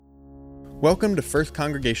Welcome to First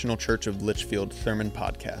Congregational Church of Litchfield Sermon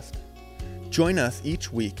Podcast. Join us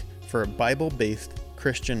each week for a Bible-based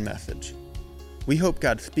Christian message. We hope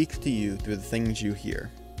God speaks to you through the things you hear.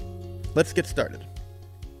 Let's get started.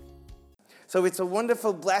 So it's a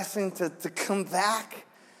wonderful blessing to come back.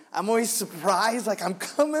 I'm always surprised, like I'm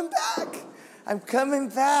coming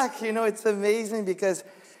back. You know, it's amazing because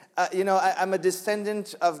I'm a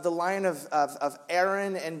descendant of the line of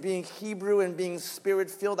Aaron, and being Hebrew and being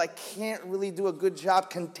Spirit-filled, I can't really do a good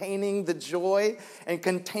job containing the joy and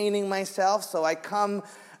containing myself. So I come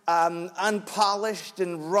unpolished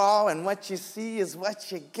and raw, and what you see is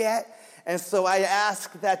what you get. And so I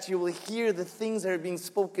ask that you will hear the things that are being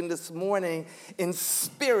spoken this morning in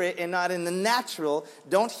spirit and not in the natural.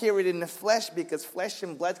 Don't hear it in the flesh, because flesh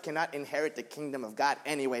and blood cannot inherit the kingdom of God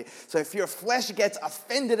anyway. So if your flesh gets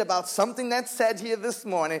offended about something that's said here this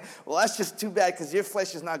morning, well, that's just too bad, because your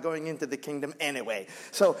flesh is not going into the kingdom anyway.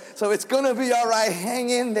 So it's going to be all right.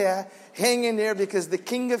 Hang in there, because the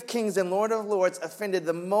King of Kings and Lord of Lords offended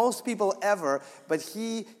the most people ever, but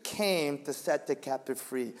he came to set the captive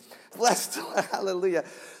free. Blessed, hallelujah.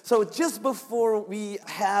 So just before we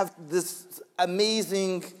have this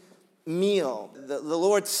amazing meal, the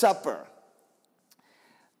Lord's Supper,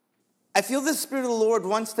 I feel the Spirit of the Lord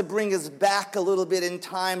wants to bring us back a little bit in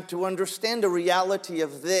time to understand the reality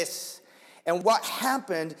of this and what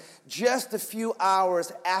happened just a few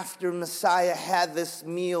hours after Messiah had this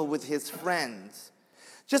meal with his friends.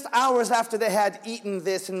 Just hours after they had eaten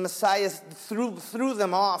this, and Messiah threw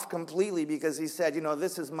them off completely, because he said,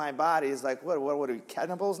 this is my body. He's like, what are we,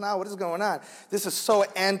 cannibals now? What is going on? This is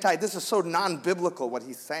so non-biblical what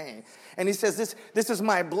he's saying. And he says, this is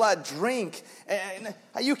my blood, drink. And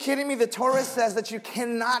are you kidding me? The Torah says that you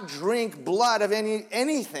cannot drink blood of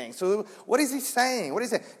anything. So what is he saying? What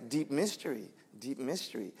is it? Deep mystery. Deep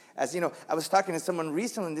mystery. As you know, I was talking to someone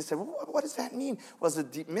recently, and they said, well, what does that mean? Was a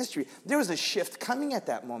deep mystery? There was a shift coming at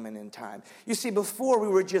that moment in time. You see, before we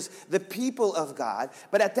were just the people of God,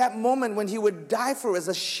 but at that moment when he would die for us,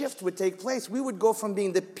 a shift would take place. We would go from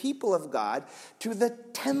being the people of God to the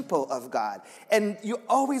temple of God. And you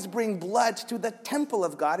always bring blood to the temple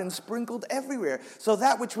of God and sprinkled everywhere. So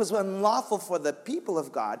that which was unlawful for the people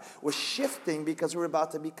of God was shifting, because we're about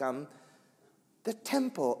to become the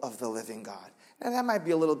temple of the living God. And that might be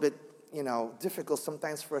a little bit, difficult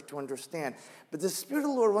sometimes for us to understand. But the Spirit of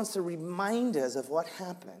the Lord wants to remind us of what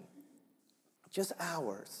happened just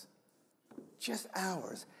hours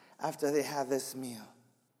after they had this meal.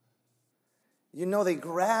 They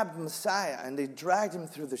grabbed Messiah and they dragged him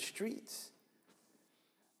through the streets.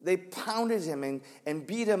 They pounded him and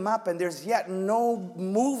beat him up, and there's yet no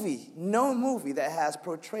movie that has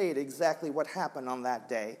portrayed exactly what happened on that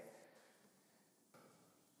day.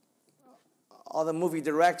 All the movie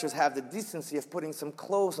directors have the decency of putting some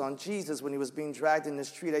clothes on Jesus when he was being dragged in the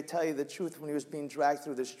street. I tell you the truth, when he was being dragged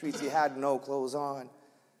through the streets, he had no clothes on.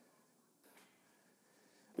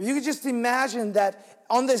 You could just imagine that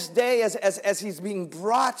on this day, as he's being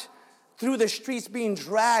brought through the streets, being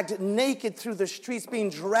dragged naked through the streets, being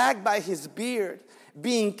dragged by his beard,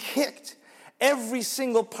 being kicked, every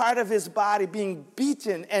single part of his body being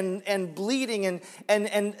beaten and bleeding, and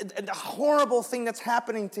the horrible thing that's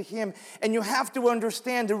happening to him. And you have to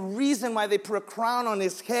understand the reason why they put a crown on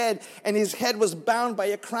his head, and his head was bound by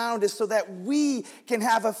a crown, is so that we can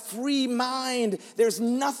have a free mind. There's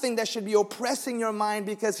nothing that should be oppressing your mind,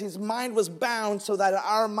 because his mind was bound so that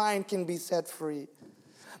our mind can be set free.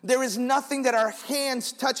 There is nothing that our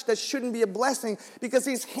hands touch that shouldn't be a blessing, because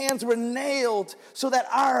these hands were nailed so that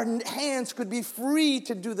our hands could be free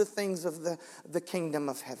to do the things of the kingdom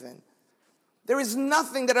of heaven. There is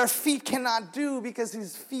nothing that our feet cannot do, because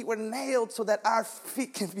these feet were nailed so that our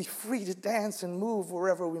feet can be free to dance and move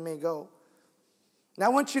wherever we may go. Now I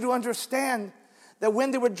want you to understand that when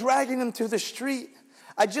they were dragging him to the street,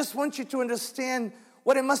 I just want you to understand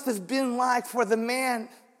what it must have been like for the man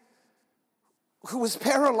who was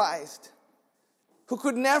paralyzed, who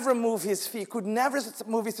could never move his feet,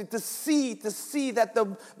 to see that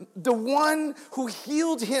the one who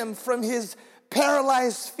healed him from his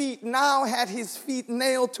paralyzed feet now had his feet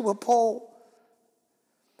nailed to a pole.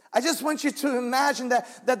 I just want you to imagine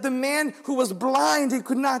that the man who was blind, he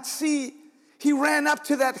could not see, he ran up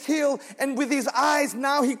to that hill, and with his eyes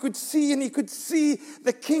now he could see, and he could see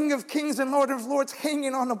the King of Kings and Lord of Lords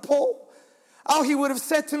hanging on a pole. Oh, he would have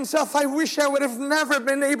said to himself, I wish I would have never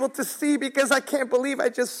been able to see, because I can't believe I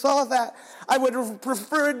just saw that. I would have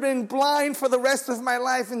preferred being blind for the rest of my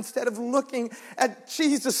life instead of looking at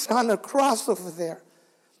Jesus on the cross over there.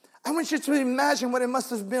 I want you to imagine what it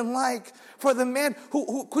must have been like for the man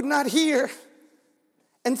who could not hear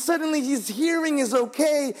And suddenly his hearing is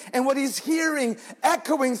okay. And what he's hearing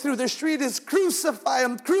echoing through the street is crucify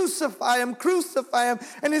him, crucify him, crucify him.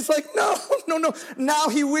 And it's like, no, no, no. Now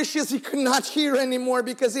he wishes he could not hear anymore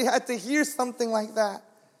because he had to hear something like that.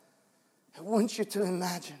 I want you to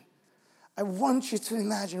imagine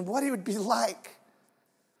what it would be like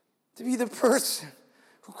to be the person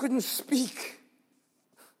who couldn't speak.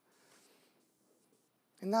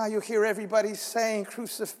 And now you hear everybody saying,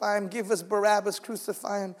 crucify him, give us Barabbas,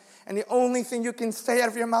 crucify him. And the only thing you can say out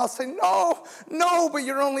of your mouth, say, no, no, but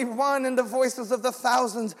you're only one, and the voices of the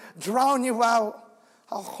thousands drown you out.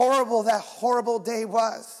 How horrible that horrible day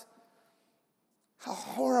was. How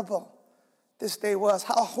horrible this day was.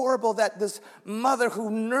 How horrible that this mother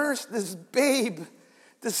who nursed this babe,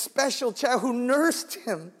 this special child who nursed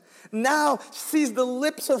him, now sees the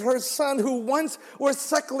lips of her son who once were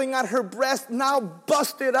suckling at her breast, now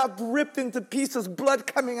busted up, ripped into pieces, blood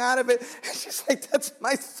coming out of it. And she's like, that's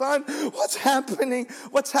my son. What's happening?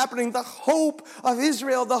 What's happening? The hope of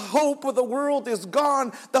Israel, the hope of the world is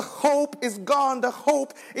gone. The hope is gone. The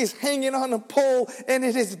hope is hanging on a pole and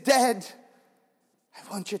it is dead. I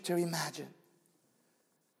want you to imagine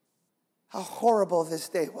how horrible this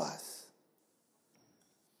day was.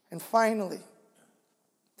 And finally,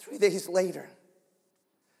 3 days later,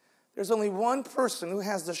 there's only one person who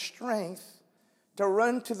has the strength to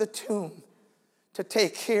run to the tomb to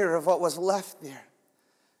take care of what was left there.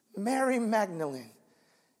 Mary Magdalene.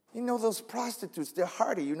 You know those prostitutes, they're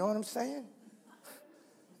hardy, you know what I'm saying?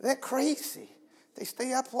 They're crazy. They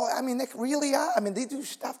stay up all, they really are. They do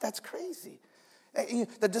stuff that's crazy.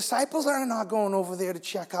 The disciples are not going over there to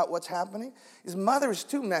check out what's happening. His mother is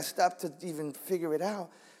too messed up to even figure it out.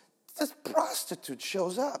 This prostitute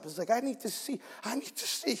shows up. It's like, I need to see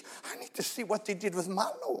what they did with my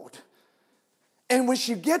Lord. And when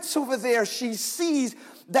she gets over there, she sees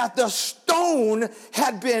that the stone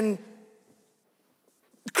had been,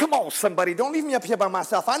 come on, somebody, don't leave me up here by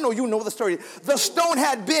myself. I know you know the story. The stone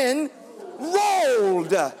had been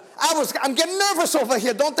rolled. I'm getting nervous over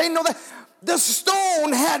here. Don't they know that? The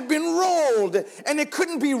stone had been rolled, and it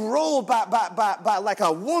couldn't be rolled by like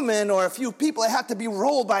a woman or a few people. It had to be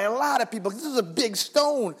rolled by a lot of people. This is a big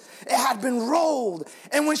stone. It had been rolled.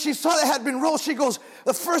 And when she saw it had been rolled, she goes,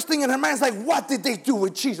 the first thing in her mind is like, what did they do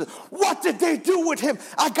with Jesus? What did they do with him?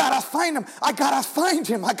 I gotta find him. I gotta find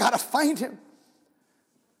him. I gotta find him.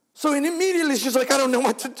 So immediately she's like, I don't know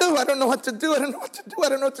what to do. I don't know what to do. I don't know what to do. I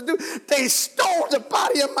don't know what to do. They stole the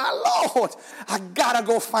body of my Lord. I gotta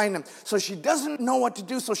go find him. So she doesn't know what to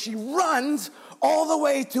do. So she runs all the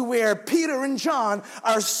way to where Peter and John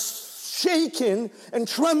are shaking and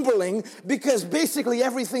trembling because basically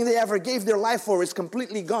everything they ever gave their life for is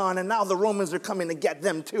completely gone. And now the Romans are coming to get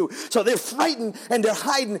them too. So they're frightened and they're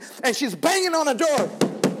hiding. And she's banging on the door.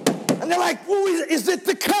 And they're like, is it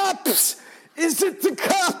the cops? Is it the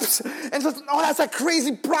cops? And so, oh, that's a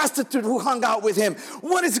crazy prostitute who hung out with him.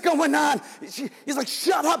 What is going on? He's like,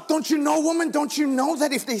 shut up. Don't you know, woman? Don't you know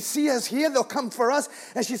that if they see us here, they'll come for us?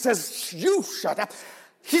 And she says, you shut up.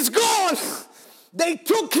 He's gone. They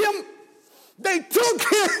took him.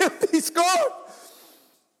 He's gone.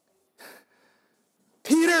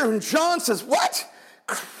 Peter and John says, what?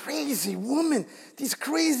 Crazy woman. These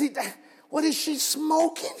crazy, what is she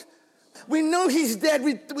smoking? We know he's dead.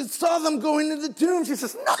 We saw them go into the tomb. She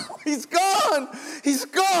says, no, he's gone. He's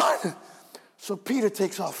gone. So Peter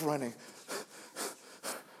takes off running.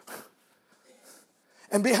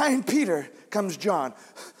 And behind Peter comes John.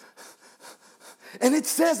 And it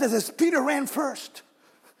says that as Peter ran first,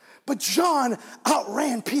 but John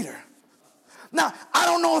outran Peter. Now, I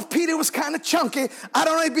don't know if Peter was kind of chunky. I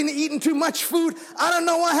don't know if he'd been eating too much food. I don't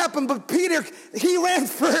know what happened, but Peter, he ran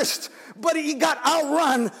first, but he got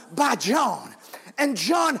outrun by John. And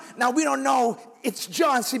John, now we don't know it's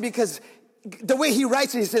John, see, because the way he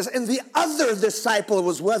writes it, he says, and the other disciple who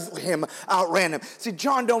was with him outran him. See,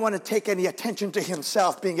 John don't want to take any attention to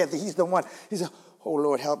himself, being that he's the one. He's like, oh,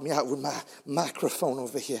 Lord, help me out with my microphone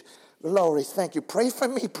over here. Glory, thank you. Pray for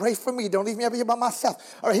me. Don't leave me up here by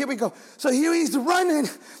myself. All right, here we go. So here he's running.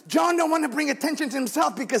 John don't want to bring attention to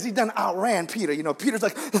himself because he done outran Peter. You know, Peter's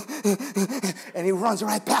like, and he runs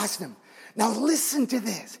right past him. Now listen to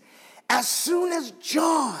this. As soon as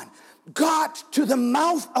John got to the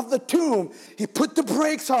mouth of the tomb, he put the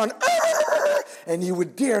brakes on, and he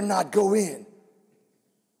would dare not go in.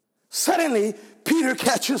 Suddenly, Peter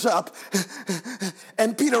catches up,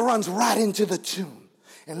 and Peter runs right into the tomb.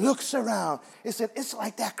 And looks around. It said, it's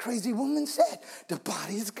like that crazy woman said. The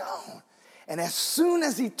body's gone. And as soon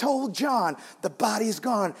as he told John, the body's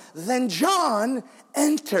gone, then John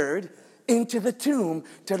entered into the tomb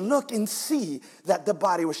to look and see that the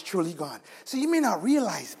body was truly gone. So you may not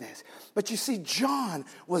realize this, but you see, John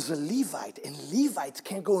was a Levite, and Levites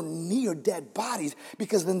can't go near dead bodies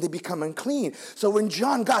because then they become unclean. So when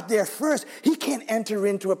John got there first, he can't enter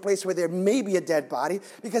into a place where there may be a dead body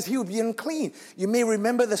because he would be unclean. You may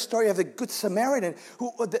remember the story of the Good Samaritan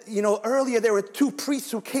who, earlier there were two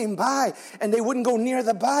priests who came by and they wouldn't go near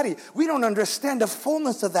the body. We don't understand the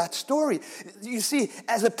fullness of that story. You see,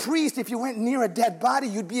 as a priest, if you went near a dead body,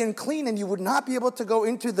 you'd be unclean and you would not be able to go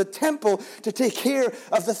into the temple to take care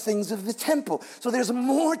of the things of the temple. So there's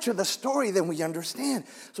more to the story than we understand.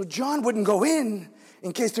 So John wouldn't go in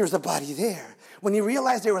case there was a body there. When he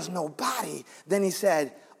realized there was no body, then he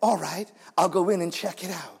said, all right, I'll go in and check it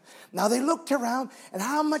out. Now they looked around, and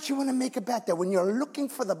how much you want to make a bet that when you're looking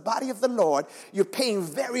for the body of the Lord, you're paying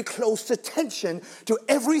very close attention to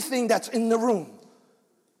everything that's in the room.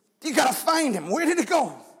 You got to find him. Where did he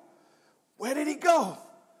go? Where did he go?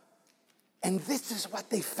 And this is what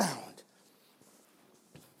they found.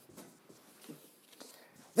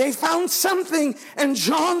 They found something, and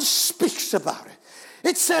John speaks about it.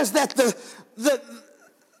 It says that the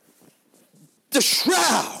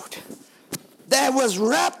shroud that was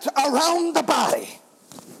wrapped around the body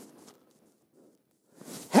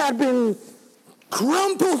had been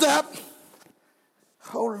crumpled up.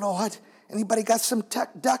 Oh, Lord. Anybody got some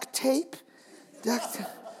duct tape?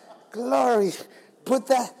 Glory. Put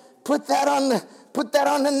that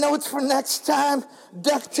on the notes for next time.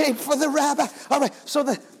 Duct tape for the rabbi. All right, so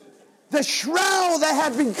the shroud that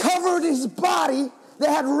had been covered his body, that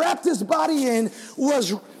had wrapped his body in,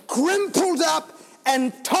 was crumpled up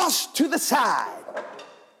and tossed to the side.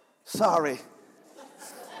 Sorry.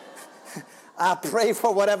 I pray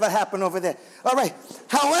for whatever happened over there. All right.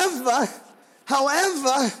 However,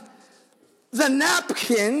 the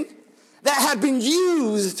napkin that had been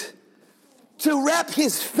used to wrap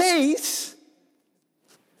his face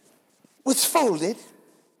was folded,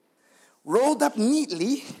 rolled up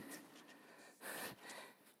neatly,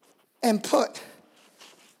 and put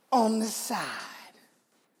on the side.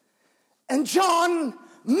 And John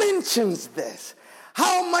mentions this.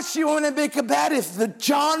 How much you want to make a bet if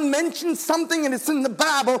John mentions something and it's in the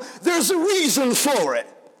Bible, there's a reason for it.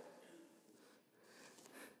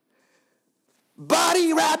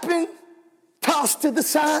 Body wrapping, tossed to the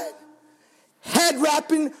side. Head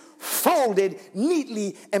wrapping, folded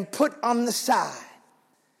neatly and put on the side.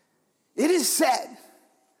 It is said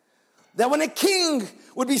that when a king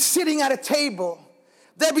would be sitting at a table,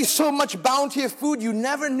 there'd be so much bounty of food you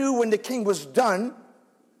never knew when the king was done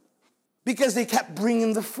because they kept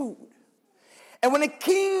bringing the food. And when a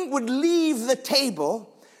king would leave the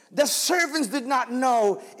table, the servants did not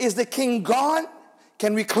know, is the king gone?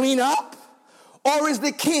 Can we clean up? Or is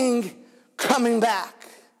the king coming back?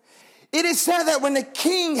 It is said that when the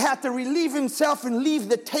king had to relieve himself and leave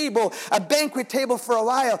the table, a banquet table for a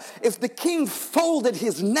while, if the king folded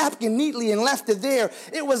his napkin neatly and left it there,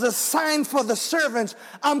 it was a sign for the servants,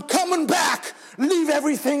 I'm coming back, leave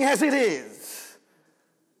everything as it is.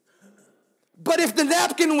 But if the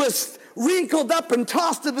napkin was wrinkled up and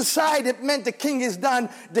tossed to the side, it meant the king is done,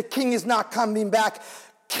 the king is not coming back.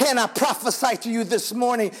 Can I prophesy to you this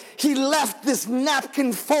morning? He left this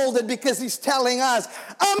napkin folded because he's telling us,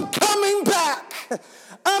 I'm coming back.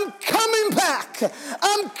 I'm coming back.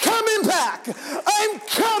 I'm coming back. I'm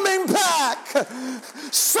coming back.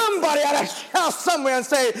 Somebody ought to shout somewhere and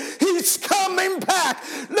say, he's coming back.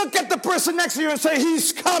 Look at the person next to you and say,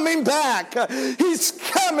 he's coming back. He's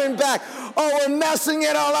coming back. Oh, we're messing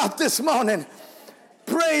it all up this morning.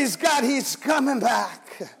 Praise God, he's coming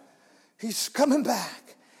back. He's coming back.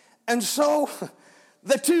 And so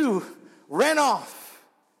the two ran off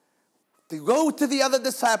to go to the other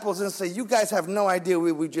disciples and say, you guys have no idea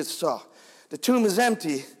what we just saw. The tomb is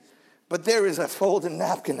empty, but there is a folded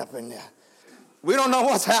napkin up in there. We don't know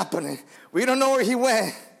what's happening. We don't know where he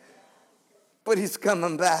went, but he's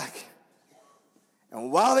coming back. And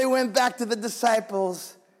while they went back to the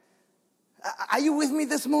disciples, are you with me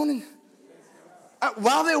this morning?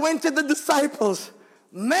 While they went to the disciples,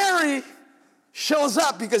 Mary shows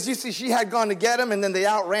up because you see she had gone to get him and then they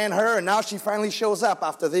outran her and now she finally shows up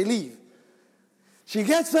after they leave. She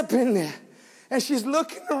gets up in there and she's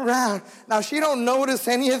looking around. Now she don't notice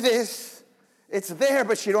any of this. It's there,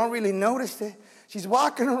 but she don't really notice it. She's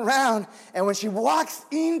walking around, and when she walks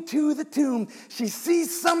into the tomb, she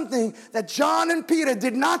sees something that John and Peter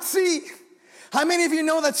did not see. How many of you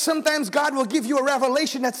know that sometimes God will give you a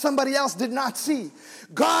revelation that somebody else did not see?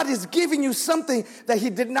 God is giving you something that he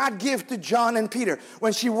did not give to John and Peter.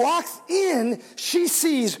 When she walks in, she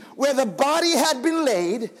sees where the body had been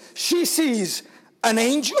laid. She sees an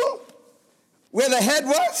angel, where the head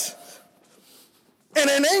was, and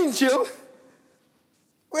an angel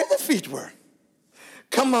where the feet were.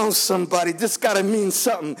 Come on, somebody, this got to mean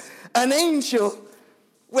something. An angel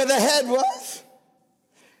where the head was,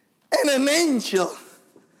 and an angel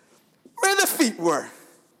where the feet were.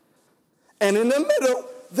 And in the middle,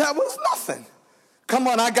 that was nothing. Come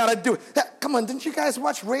on, I got to do it. Come on, didn't you guys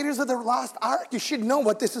watch Raiders of the Lost Ark? You should know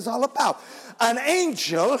what this is all about. An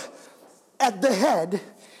angel at the head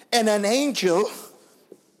and an angel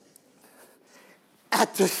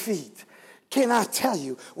at the feet. Can I tell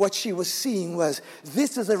you what she was seeing was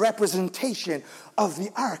this is a representation of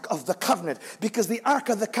the Ark of the Covenant, because the Ark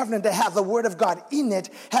of the Covenant that had the Word of God in it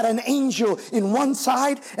had an angel in one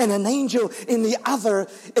side and an angel in the other,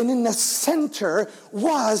 and in the center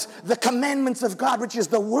was the commandments of God, which is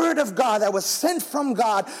the Word of God that was sent from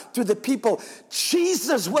God to the people.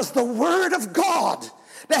 Jesus was the Word of God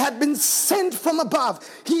that had been sent from above.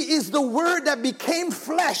 He is the Word that became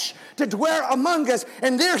flesh to dwell among us.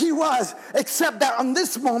 And there he was, except that on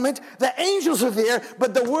this moment, the angels are there,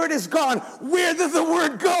 but the Word is gone. Where did the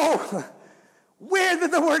Word go? Where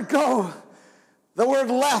did the Word go? The Word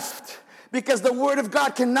left, because the Word of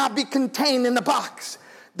God cannot be contained in a box.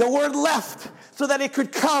 The Word left so that it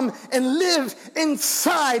could come and live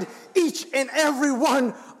inside each and every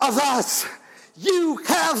one of us. You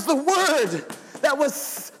have the Word that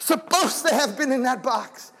was supposed to have been in that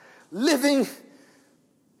box, living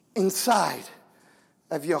inside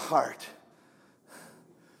of your heart.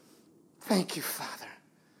 Thank you, Father.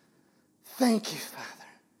 Thank you, Father.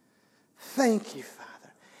 Thank you,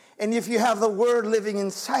 Father. And if you have the Word living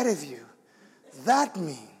inside of you, that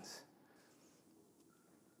means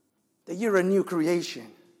that you're a new creation.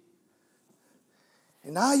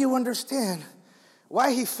 And now you understand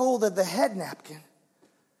why he folded the head napkin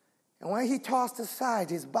and why he tossed aside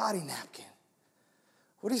his body napkin.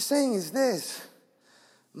 What he's saying is this: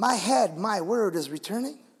 my head, my word is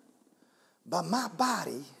returning, but my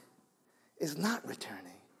body is not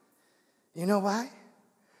returning. You know why?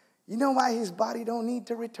 You know why his body don't need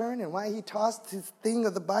to return and why he tossed his thing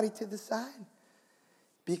of the body to the side?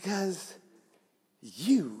 Because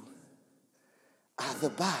you are the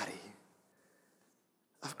body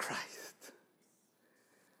of Christ.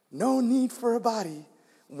 No need for a body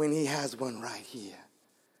when he has one right here.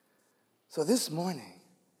 So this morning,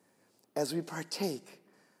 as we partake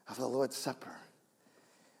of the Lord's Supper,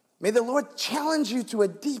 may the Lord challenge you to a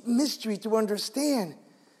deep mystery to understand.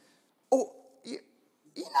 Oh, you're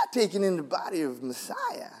not taking in the body of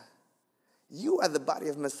Messiah. You are the body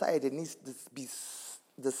of Messiah that needs to be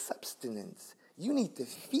the substance. You need to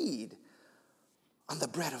feed on the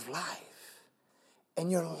bread of life.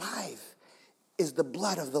 And your life is the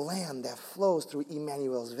blood of the Lamb that flows through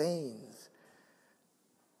Emmanuel's veins.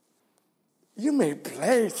 You may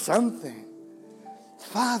play something.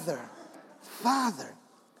 Father, Father,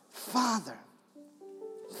 Father,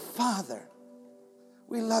 Father.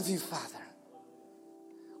 We love you, Father.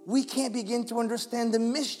 We can't begin to understand the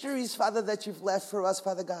mysteries, Father, that you've left for us,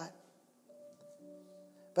 Father God.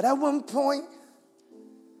 But at one point,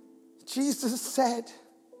 Jesus said,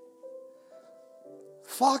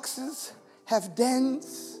 foxes have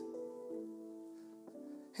dens,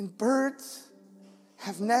 and birds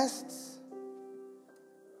have nests,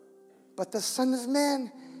 but the Son of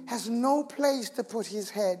Man has no place to put his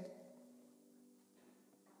head.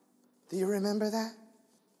 Do you remember that?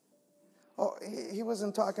 Oh, he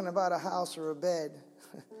wasn't talking about a house or a bed.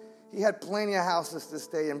 He had plenty of houses to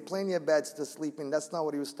stay in, plenty of beds to sleep in. That's not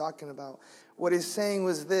what he was talking about. What he's saying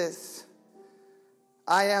was this: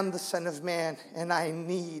 I am the Son of Man, and I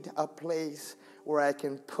need a place where I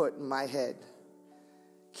can put my head.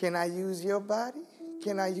 Can I use your body?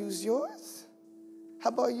 Can I use yours? How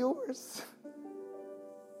about yours?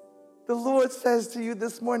 The Lord says to you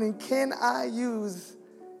this morning, can I use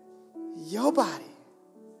your body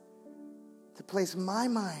to place my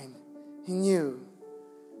mind in you,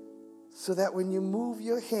 so that when you move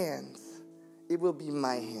your hands, it will be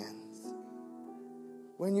my hands.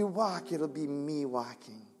 When you walk, it'll be me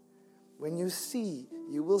walking. When you see,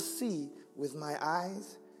 you will see with my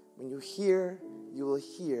eyes. When you hear, you will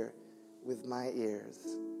hear with my ears.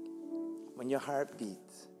 When your heart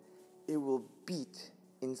beats, it will beat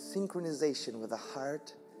in synchronization with the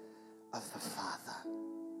heart of the Father.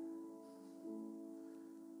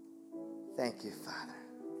 Thank you, Father.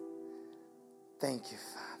 Thank you,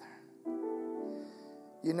 Father.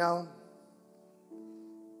 You know,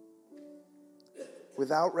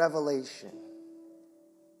 without revelation,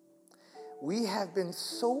 we have been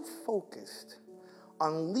so focused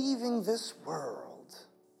on leaving this world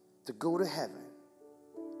to go to heaven.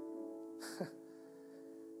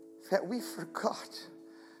 that we forgot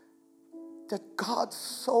that God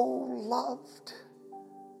so loved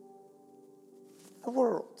the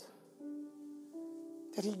world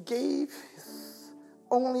that he gave his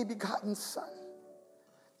only begotten Son,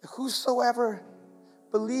 that whosoever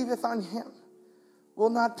believeth on him will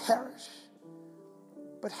not perish,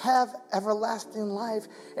 but have everlasting life.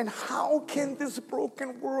 And how can this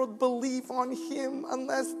broken world believe on him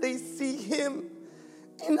unless they see him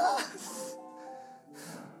in us?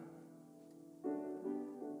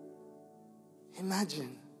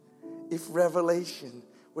 Imagine if revelation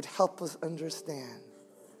would help us understand.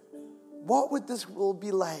 What would this world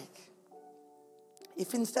be like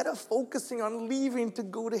if instead of focusing on leaving to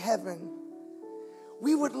go to heaven,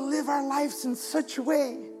 we would live our lives in such a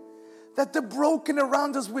way that the broken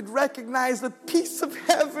around us would recognize the peace of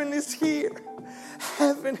heaven is here.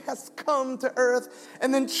 Heaven has come to earth.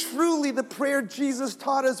 And then truly the prayer Jesus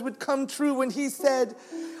taught us would come true when he said,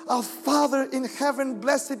 "Our Father in heaven,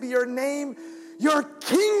 blessed be your name. Your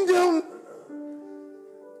kingdom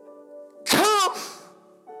come.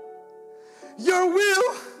 Your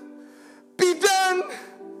will be done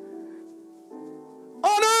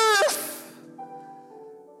on earth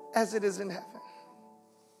as it is in heaven."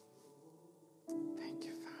 Thank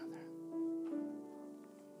you, Father.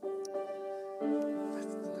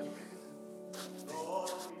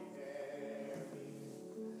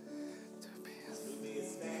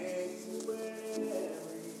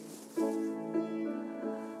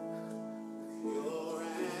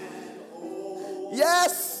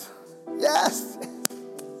 Yes, yes.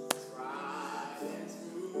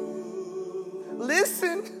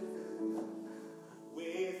 Listen.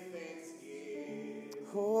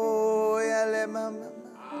 Oh, yeah, let mama.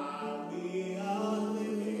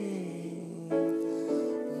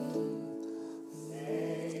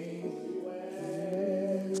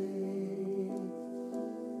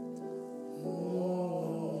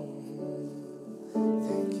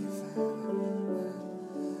 Thank you, Father.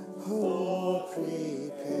 Oh,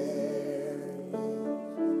 prepare me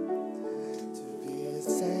to be a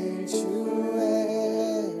sanctuary.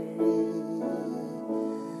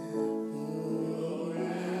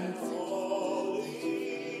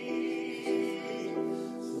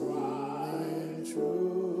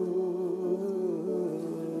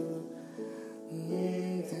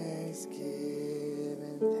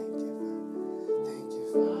 Thanksgiving. Thank you,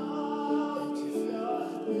 Father. Thank you,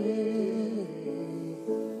 Father.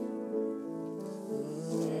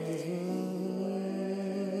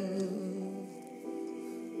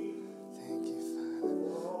 Thank you, Father.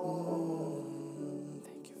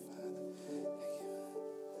 Thank you, Father. Thank you, Father.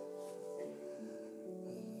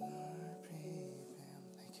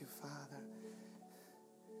 Thank you, Father.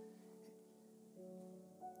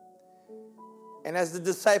 And as the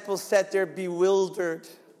disciples sat there bewildered,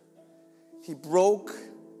 he broke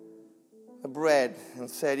the bread and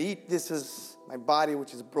said, "Eat, this is my body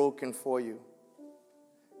which is broken for you."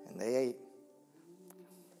 And they ate.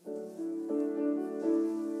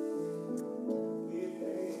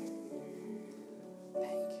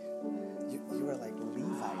 Thank you. You are like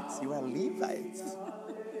Levites. You are Levites.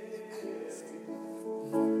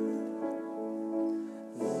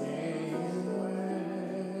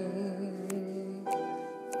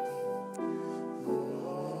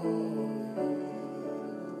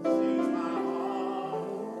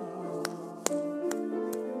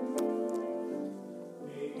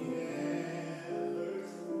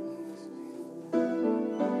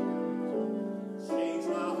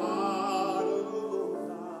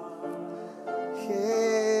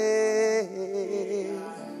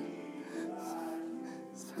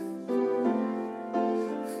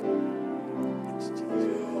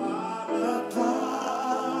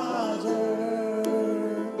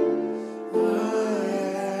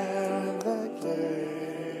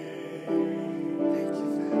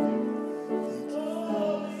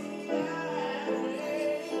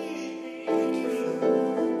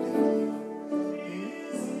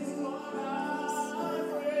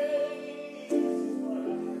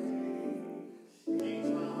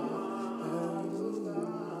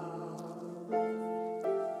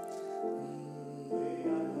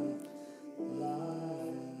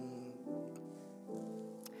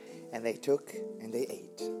 And they took and they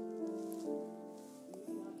ate.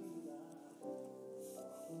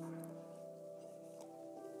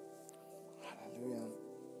 Hallelujah.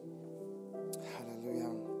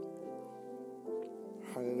 Hallelujah.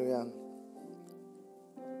 Hallelujah.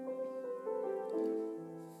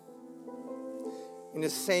 In the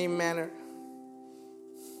same manner,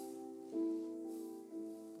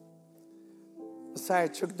 Messiah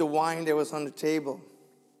took the wine that was on the table.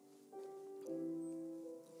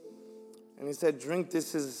 he said, drink,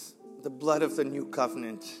 this is the blood of the new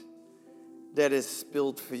covenant that is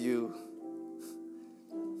spilled for you.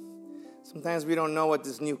 Sometimes we don't know what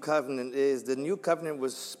this new covenant is. The new covenant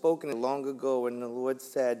was spoken long ago when the Lord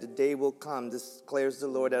said, the day will come, this declares the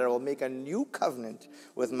Lord, that I will make a new covenant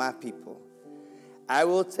with my people. I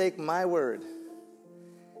will take my word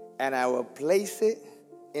and I will place it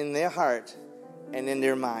in their heart and in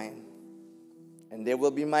their mind. And they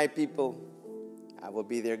will be my people. I will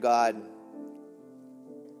be their God.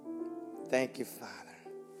 Thank you, Father.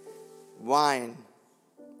 Wine,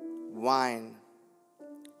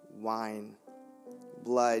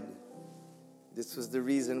 blood. This was the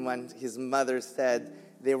reason when his mother said,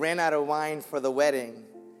 they ran out of wine for the wedding.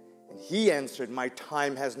 And he answered, my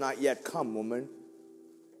time has not yet come, woman.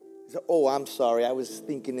 He said, oh, I'm sorry, I was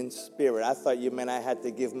thinking in spirit. I thought you meant I had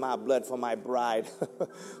to give my blood for my bride.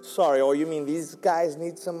 Sorry, oh, you mean these guys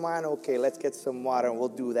need some wine? Okay, let's get some water and we'll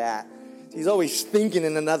do that. He's always thinking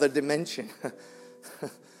in another dimension.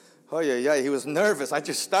 Oh, yeah, he was nervous. I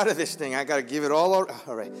just started this thing. I got to give it all over.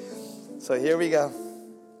 All right. So here we go.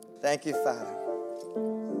 Thank you, Father.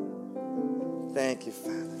 Thank you,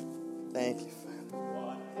 Father. Thank you, Father.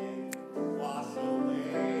 What can wash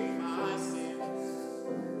away my sins?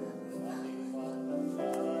 Nothing but the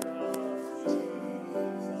blood of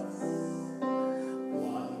Jesus.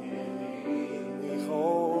 What can make me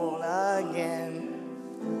Whole again.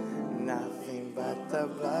 Nothing but the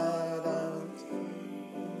blood of Jesus.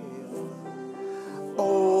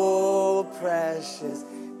 Oh, precious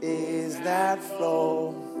is that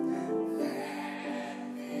flow that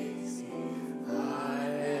makes me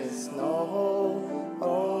white as snow.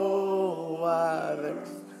 Oh, water.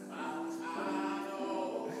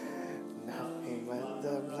 Nothing but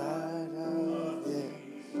the blood of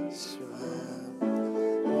Yeshua.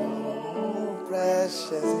 Oh,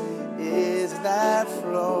 precious is that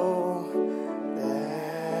flow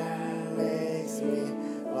that makes me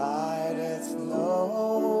white as snow.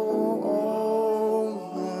 Oh,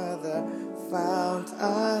 mother, fount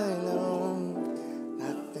I know.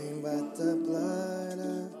 Nothing but the blood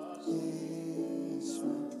of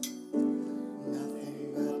Yeshua.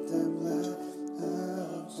 Nothing but the blood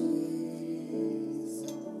of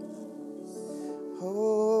Jesus. Oh,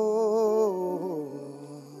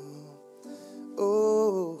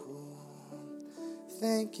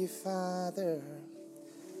 thank you, Father.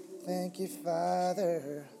 Thank you,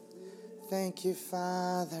 Father. Thank you,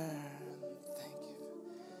 Father.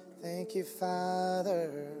 Thank you,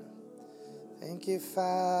 Father. Thank you,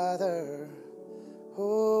 Father.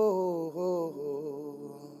 Oh,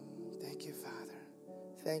 thank you, Father.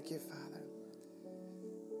 Thank you, Father.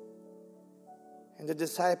 And the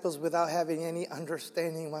disciples, without having any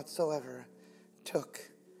understanding whatsoever, took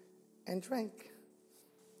and drank.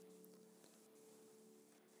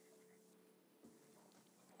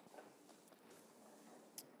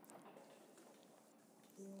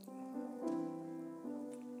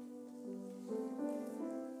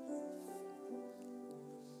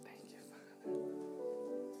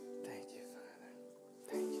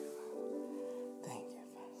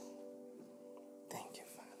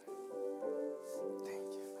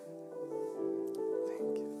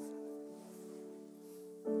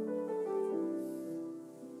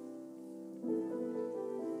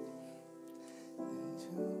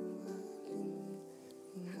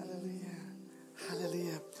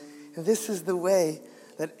 And this is the way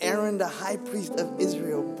that Aaron, the high priest of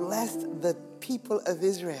Israel, blessed the people of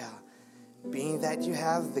Israel. Being that you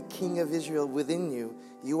have the king of Israel within you,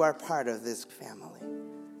 you are part of this family.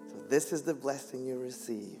 So this is the blessing you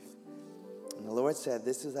receive. And the Lord said,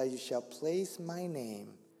 this is how you shall place my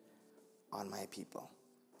name on my people.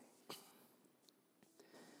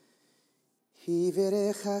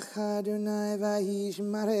 Hiverecha Adonai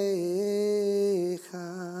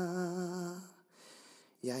vayishmarecha.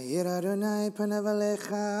 Yair Adonai panav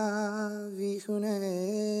alecha vichunecha.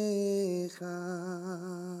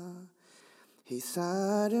 Hisa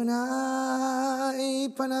Adonai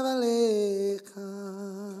panav alecha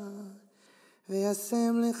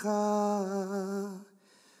v'yasem lecha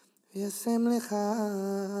v'yasem lecha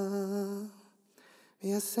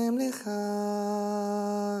v'yasem lecha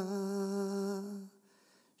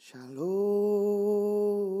shalom.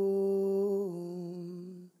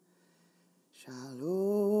 Shalom,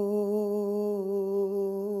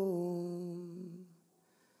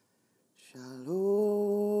 shalom.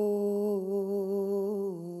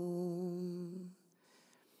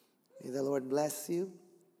 May the Lord bless you.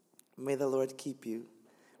 May the Lord keep you.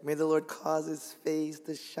 May the Lord cause his face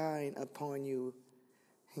to shine upon you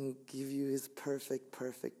and give you his perfect,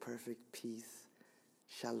 perfect, perfect peace.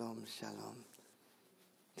 Shalom, shalom.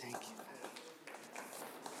 Thank you.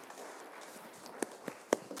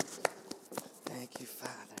 Thank you,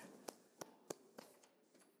 Father.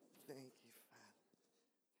 Thank you,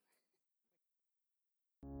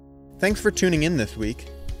 Father. Thanks for tuning in this week.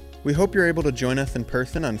 We hope you're able to join us in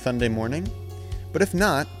person on Sunday morning, but if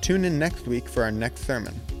not, tune in next week for our next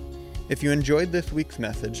sermon. If you enjoyed this week's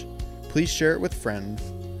message, please share it with friends,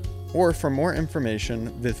 or for more information,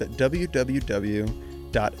 visit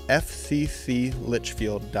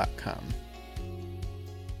www.fcclitchfield.com.